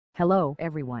Hello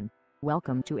everyone,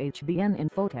 welcome to HBN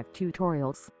Infotech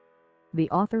Tutorials. The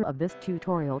author of this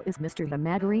tutorial is Mr.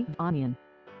 Himadri Onion.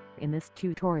 In this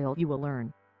tutorial you will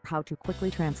learn how to quickly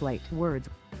translate words,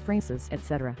 phrases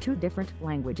etc. to different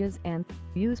languages and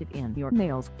use it in your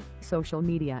mails, social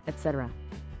media etc.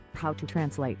 How to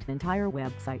translate entire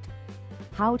website.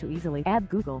 How to easily add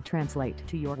Google Translate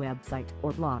to your website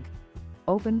or blog.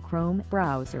 Open Chrome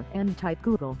browser and type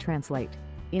Google Translate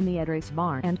in the address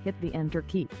bar and hit the Enter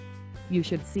key. You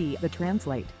should see the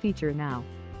Translate feature now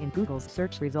in Google's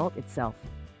search result itself.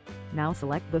 Now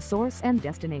select the source and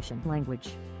destination language,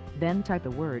 then type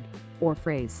the word or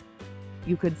phrase.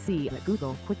 You could see that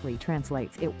Google quickly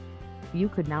translates it. You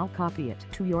could now copy it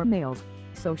to your mails,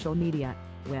 social media,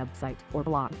 website or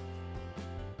blog.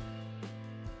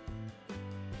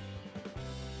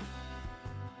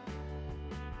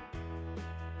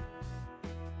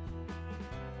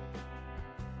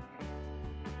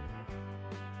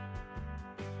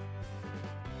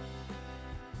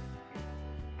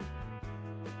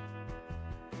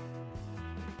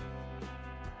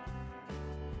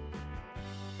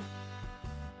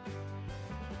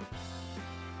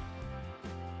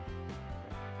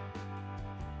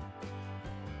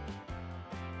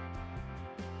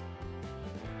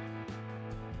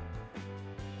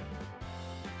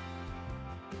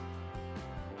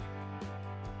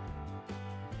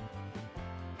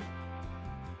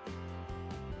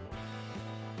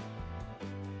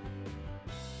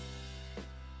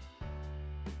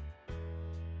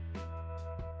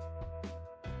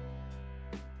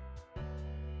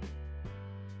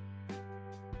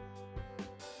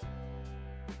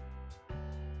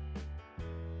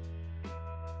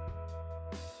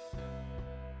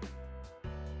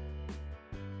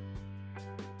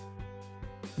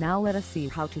 Now let us see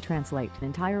how to translate an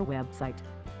entire website.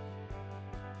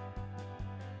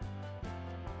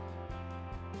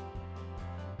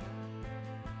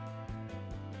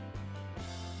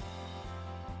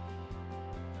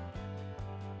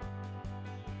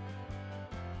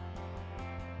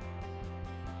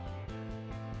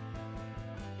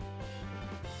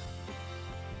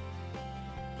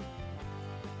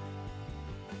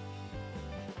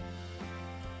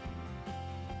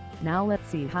 Now let's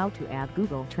see how to add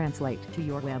Google Translate to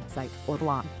your website or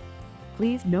blog.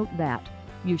 Please note that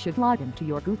you should log into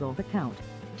your Google account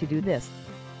to do this.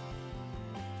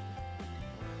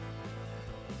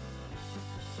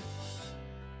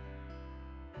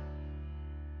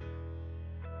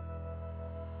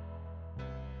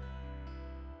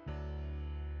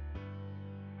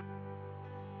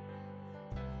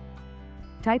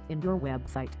 Type in your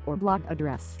website or blog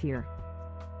address here.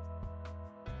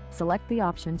 Select the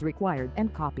options required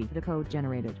and copy the code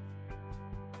generated.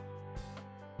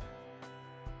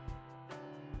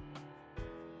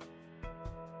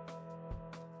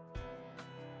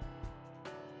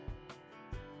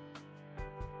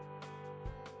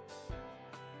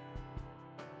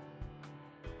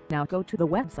 Now go to the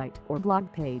website or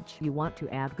blog page you want to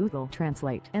add Google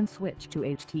Translate and switch to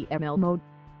HTML mode.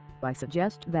 I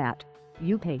suggest that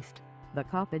you paste the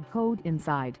copied code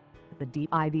inside the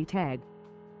div tag